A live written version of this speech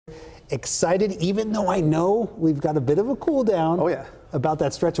Excited, even though I know we've got a bit of a cool down. Oh, yeah. About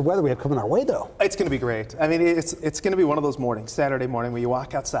that stretch of weather we have coming our way, though. It's going to be great. I mean, it's going to be one of those mornings, Saturday morning, where you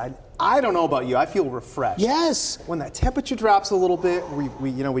walk outside. I don't know about you. I feel refreshed. Yes. When that temperature drops a little bit,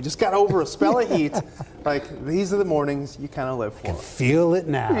 we just got over a spell of heat. Like, these are the mornings you kind of live for. I can feel it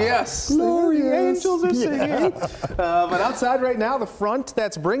now. Yes. Glorious. The angels are singing. Yeah. But outside right now, the front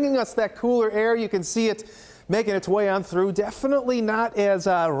that's bringing us that cooler air, you can see it making its way on through. Definitely not as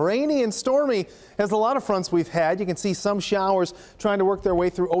rainy and stormy as a lot of fronts we've had. You can see some showers trying to work their way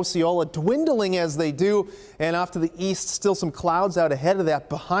through Osceola, dwindling as they do. And off to the east, still some clouds out ahead of that.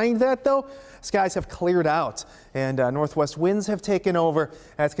 Behind that, though, skies have cleared out and northwest winds have taken over.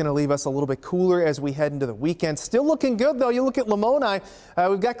 That's going to leave us a little bit cooler as we head into the weekend. Still looking good, though. You look at Lamoni,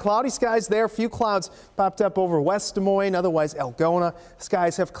 we've got cloudy skies there. A few clouds popped up over West Des Moines, otherwise Algona.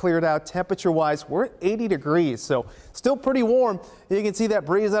 Skies have cleared out. Temperature-wise, we're at 80 degrees, so still pretty warm. You can see that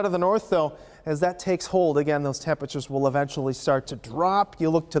breeze out of the north, though. As that takes hold, again, those temperatures will eventually start to drop. You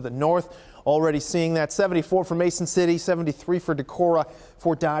look to the north, already seeing that 74 for Mason City, 73 for Decorah,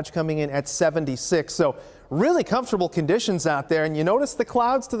 Fort Dodge coming in at 76. So really comfortable conditions out there. And you notice the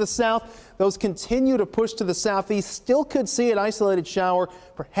clouds to the south, those continue to push to the southeast. Still could see an isolated shower,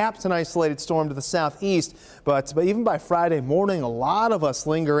 perhaps an isolated storm to the southeast. But even by Friday morning, a lot of us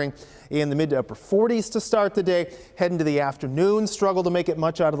lingering in the mid to upper 40s to start the day. Head into the afternoon, struggle to make it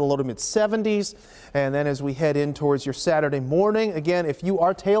much out of the low to mid 70s. And then as we head in towards your Saturday morning, again, if you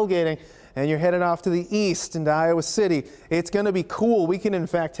are tailgating and you're headed off to the east into Iowa City, it's going to be cool. We can, in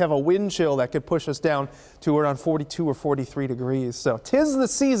fact, have a wind chill that could push us down to around 42 or 43 degrees. So 'tis the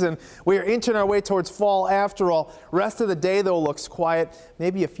season. We are inching our way towards fall after all. Rest of the day, though, looks quiet.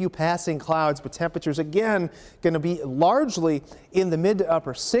 Maybe a few passing clouds, but temperatures, again, going to be largely in the mid to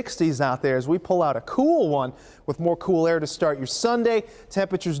upper 60s out there as we pull out a cool one with more cool air to start your Sunday.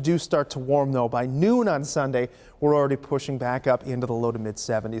 Temperatures do start to warm, though. By noon on Sunday, we're already pushing back up into the low to mid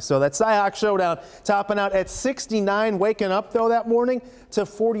 70s. So that Cyhawk Showdown topping out at 69, waking up, though, that morning to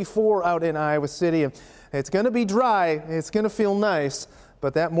 44 out in Iowa City. It's going to be dry. It's going to feel nice.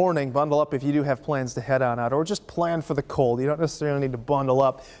 But that morning, bundle up if you do have plans to head on out, or just plan for the cold. You don't necessarily need to bundle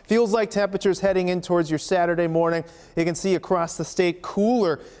up. Feels like temperatures heading in towards your Saturday morning. You can see across the state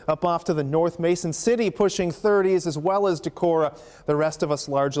cooler up off to the north. Mason City pushing 30s as well as Decorah. The rest of us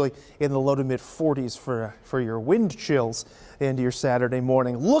largely in the low to mid 40s for your wind chills into your Saturday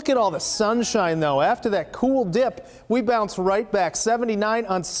morning. Look at all the sunshine, though. After that cool dip, we bounce right back. 79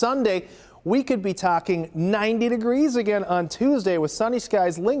 on Sunday. We could be talking 90 degrees again on Tuesday with sunny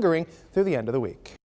skies lingering through the end of the week.